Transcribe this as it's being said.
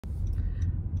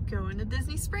Going to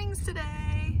Disney Springs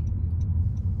today.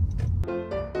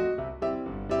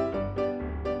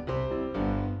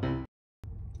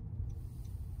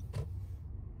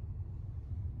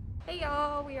 Hey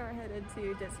y'all, we are headed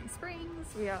to Disney Springs.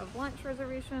 We have lunch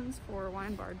reservations for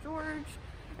Wine Bar George,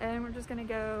 and we're just gonna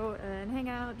go and hang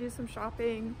out, do some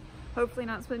shopping, hopefully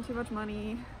not spend too much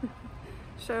money,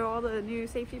 show all the new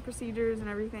safety procedures and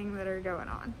everything that are going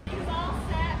on. It's all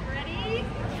set, ready?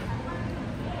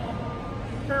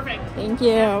 Perfect. Thank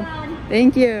you.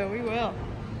 Thank you, we will.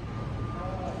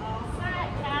 All set.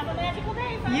 Have a magical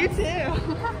day, folks. You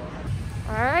too.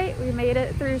 All right, we made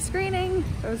it through screening.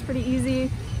 It was pretty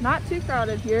easy. Not too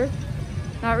crowded here.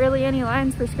 Not really any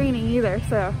lines for screening either,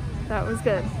 so that was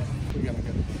good. You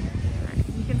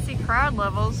can see crowd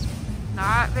levels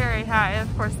not very high.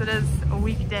 Of course, it is a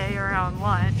weekday around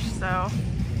lunch, so,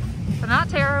 but not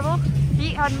terrible.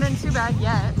 Heat hadn't been too bad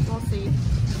yet. We'll see.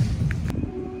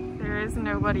 There is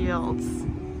nobody else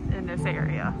in this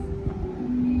area.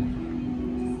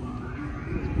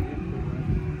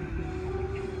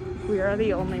 We are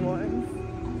the only ones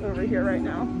over here right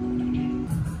now.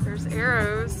 There's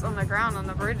arrows on the ground on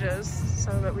the bridges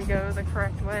so that we go the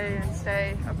correct way and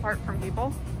stay apart from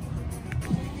people.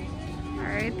 All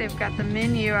right, they've got the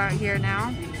menu out here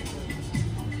now.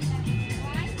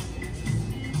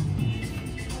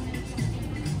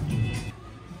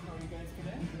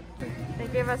 They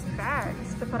gave us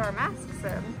bags to put our masks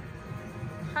in.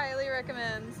 Highly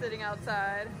recommend sitting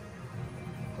outside.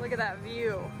 Look at that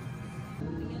view.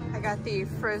 I got the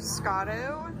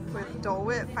Froscato with Dole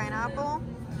Whip pineapple.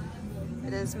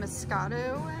 It is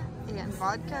Moscato and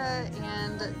vodka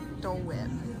and Dole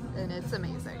Whip, and it's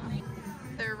amazing.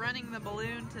 They're running the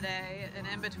balloon today, and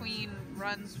in between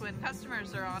runs when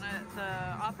customers are on it, the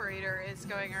operator is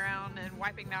going around and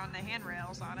wiping down the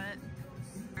handrails on it.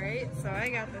 All right, so I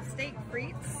got the steak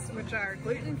frites, which are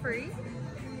gluten-free.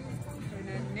 And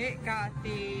then Nick got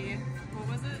the, what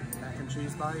was it? Mac and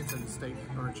cheese bites and steak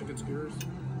or chicken skewers.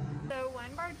 So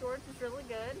Wine Bar George is really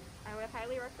good. I would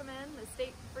highly recommend. The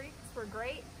steak frites were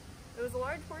great. It was a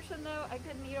large portion though. I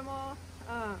couldn't eat them all.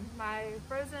 My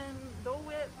frozen Dole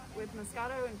Whip with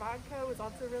Moscato and vodka was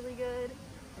also really good.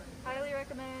 Highly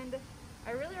recommend.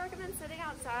 I really recommend sitting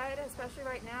outside, especially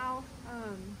right now.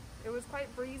 It was quite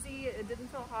breezy. It didn't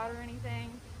feel hot or anything.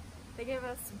 They gave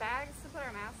us bags to put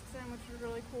our masks in, which was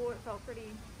really cool. It felt pretty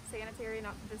sanitary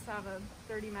not to just have a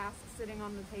dirty mask sitting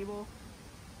on the table.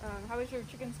 How was your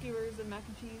chicken skewers and mac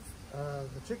and cheese?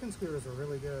 The chicken skewers were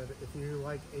really good. If you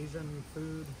like Asian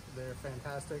food, they're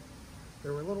fantastic. They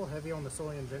were a little heavy on the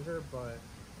soy and ginger, but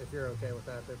if you're okay with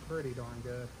that, they're pretty darn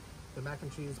good. The mac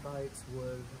and cheese bites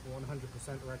would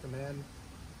 100% recommend.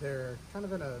 They're kind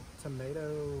of in a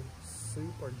tomato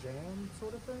soup or jam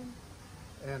sort of thing,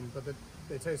 but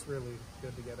they taste really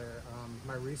good together.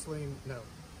 My Riesling, no,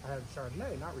 I had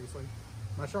Chardonnay, not Riesling.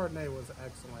 My Chardonnay was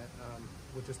excellent,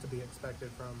 which is to be expected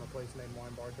from a place named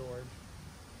Wine Bar George.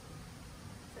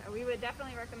 So we would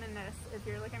definitely recommend this if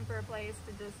you're looking for a place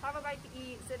to just have a bite to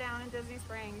eat, sit down in Disney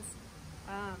Springs,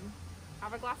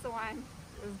 have a glass of wine.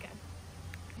 It was good.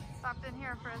 Stopped in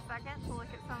here for a second to look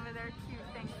at some of their cute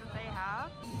things that they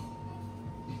have.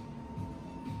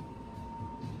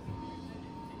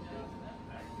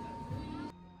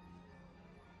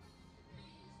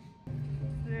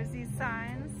 There's these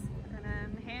signs, and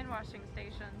then hand washing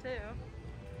station too.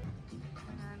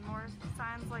 And more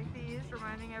signs like these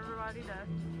reminding everybody to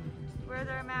wear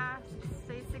their masks,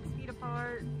 stay 6 feet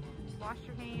apart, wash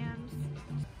your hands.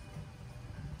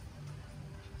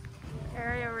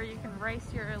 Area where you can race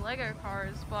your Lego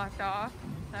cars blocked off.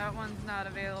 That one's not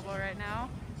available right now.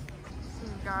 So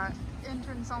we've got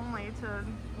entrance only to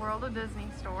World of Disney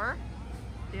store.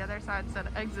 The other side said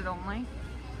exit only.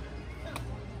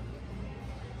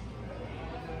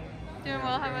 Doing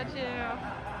well, how about you?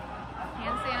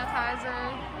 Hand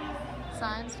sanitizer,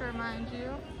 signs to remind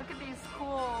you. Look at these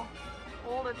cool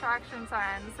old attraction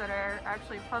signs that are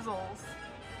actually puzzles.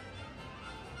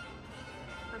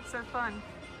 That's so fun.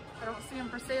 I don't see them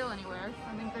for sale anywhere.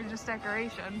 I think they're just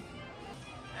decoration.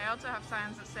 They also have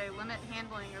signs that say limit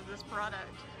handling of this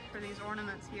product for these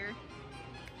ornaments here.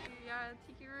 We got a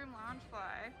Tiki Room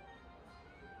Loungefly.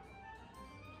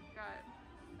 Got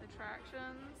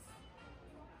attractions.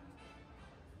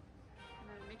 And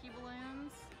then Mickey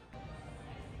balloons.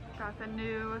 Got the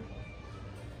new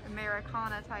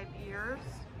Americana type ears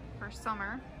for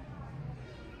summer.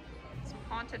 Some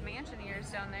Haunted Mansion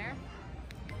ears down there.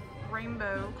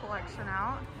 Rainbow collection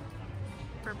out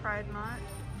for Pride Month.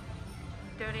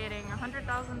 Donating $100,000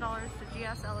 to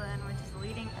GSLN, which is a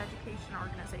leading education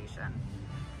organization,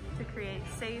 to create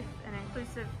safe and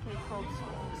inclusive K-12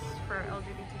 schools for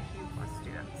LGBTQ+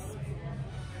 students.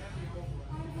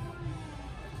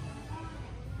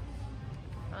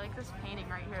 I like this painting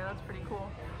right here, that's pretty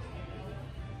cool.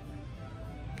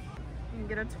 You can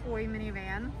get a toy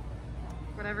minivan,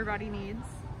 what everybody needs.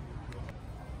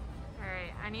 All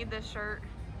right, I need this shirt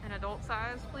in adult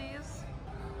size, please.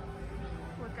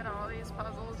 Look at all these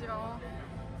puzzles, y'all.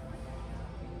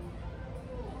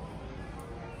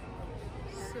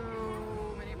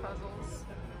 So many puzzles.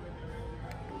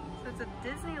 So it's a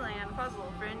Disneyland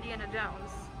puzzle for Indiana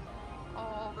Jones.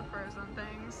 All the Frozen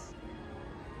things.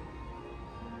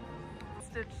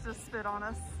 Stitch just spit on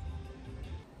us.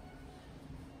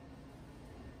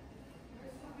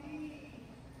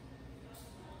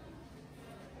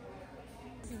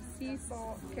 This is sea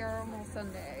salt caramel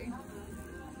sundae.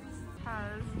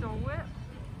 Has Dole Whip,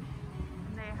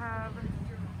 and they have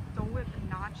Dole Whip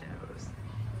nachos.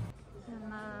 In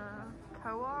the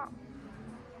co-op,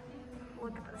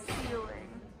 look at the ceiling.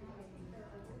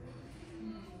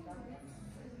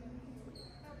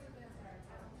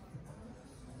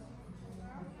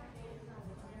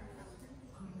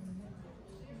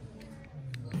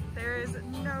 There is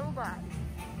no black.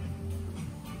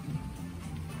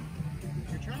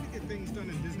 If you're trying to get things done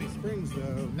in Disney Springs,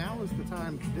 though, now is the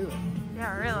time to do it.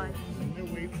 Yeah, really. So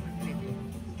no wait for anything.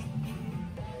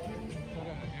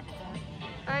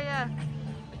 Oh yeah,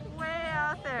 way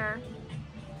out there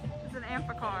is an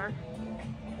amphicar.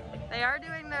 They are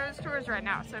doing those tours right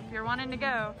now, so if you're wanting to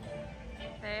go,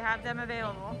 they have them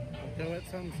available. Go at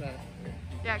sunset.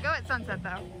 Yeah, go at sunset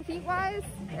though. Heat-wise,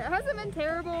 it hasn't been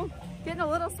terrible. Getting a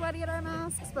little sweaty at our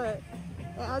masks, but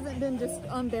it hasn't been just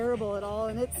unbearable at all,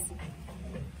 and it's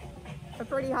a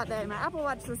pretty hot day. My Apple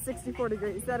Watch says 64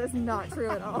 degrees. That is not true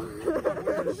at all.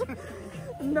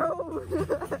 No.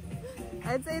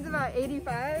 I'd say it's about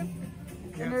 85,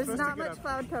 Yeah, and there's not much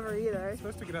cloud cover either. It's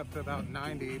supposed to get up to about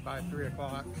 90 by 3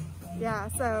 o'clock. Yeah,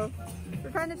 so we're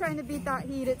kind of trying to beat that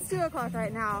heat. It's 2 o'clock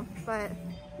right now, but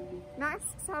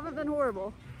masks haven't been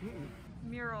horrible.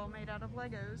 Mural made out of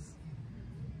Legos.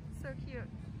 So cute.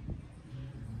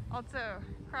 Also,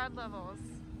 crowd levels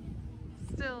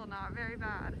still not very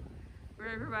bad.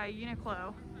 We're over by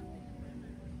Uniqlo.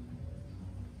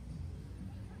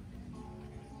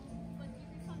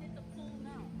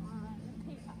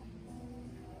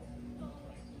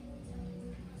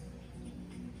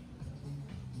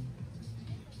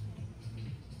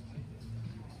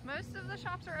 Most of the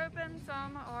shops are open,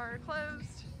 some are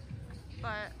closed,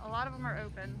 but a lot of them are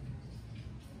open.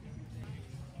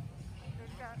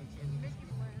 They've got Mickey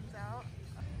balloons out.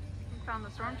 We found the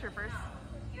Stormtroopers.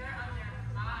 You're under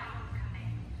my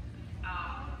command.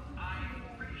 I'm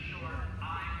pretty sure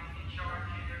I'm in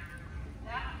charge here.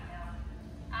 That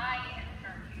no, I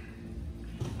confirm you.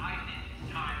 I think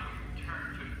it's time to return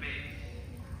to base.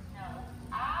 No,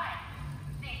 I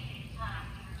think it's time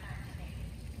to return to base.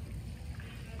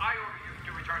 I order you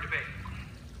to return to base.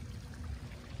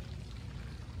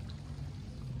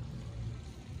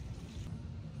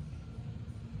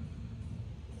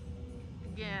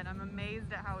 Again, I'm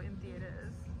amazed at how empty it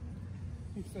is.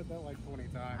 You've said that like 20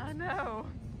 times. I know.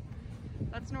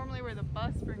 That's normally where the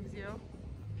bus brings you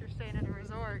if you're staying in a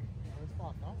resort. It's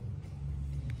locked off.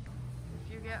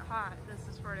 If you get hot, this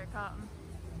is where to come.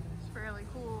 It's fairly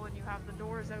cool and you have the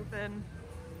doors open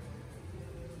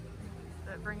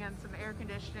that bring in some air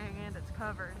conditioning and it's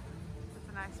covered. It's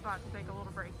a nice spot to take a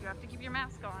little break. You have to keep your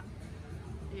mask on.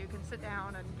 You can sit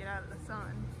down and get out of the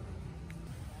sun.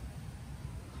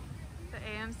 The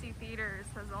AMC Theaters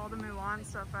has all the Mulan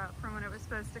stuff up from when it was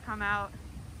supposed to come out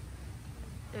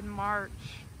in March.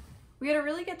 We had a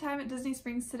really good time at Disney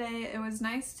Springs today. It was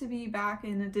nice to be back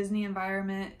in a Disney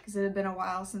environment because it had been a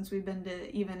while since we've been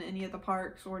to even any of the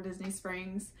parks or Disney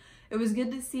Springs. It was good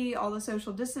to see all the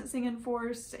social distancing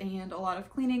enforced and a lot of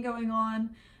cleaning going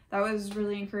on. That was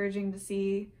really encouraging to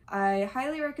see. I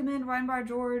highly recommend Wine Bar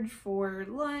George for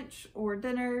lunch or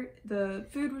dinner. The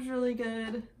food was really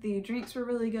good. The drinks were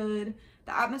really good.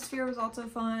 The atmosphere was also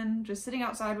fun. Just sitting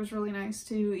outside was really nice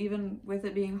too. Even with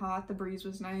it being hot, the breeze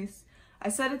was nice. I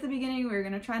said at the beginning we were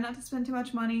gonna try not to spend too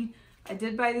much money. I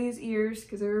did buy these ears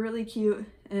because they were really cute.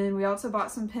 And we also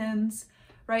bought some pins.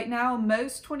 Right now,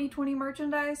 most 2020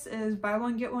 merchandise is buy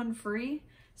one, get one free.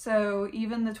 So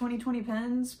even the 2020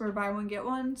 pins were buy one, get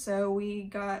one. So we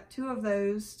got 2 of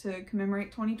those to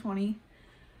commemorate 2020.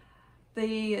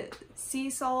 The sea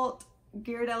salt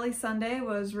Ghirardelli sundae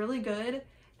was really good.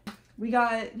 We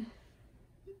got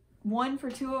 1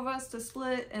 for 2 of us to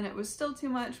split and it was still too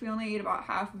much. We only ate about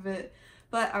half of it,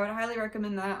 but I would highly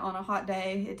recommend that on a hot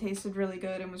day. It tasted really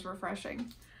good and was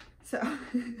refreshing. So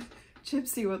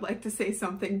Gypsy would like to say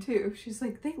something too. She's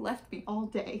like, they left me all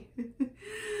day.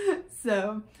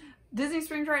 So Disney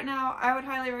Springs right now, I would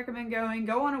highly recommend going.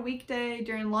 Go on a weekday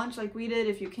during lunch like we did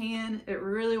if you can. It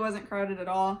really wasn't crowded at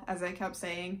all, as I kept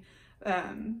saying,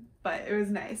 but it was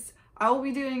nice. I will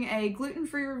be doing a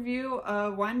gluten-free review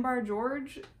of Wine Bar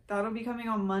George. That'll be coming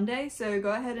on Monday, so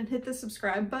go ahead and hit the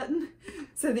subscribe button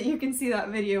so that you can see that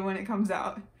video when it comes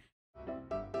out.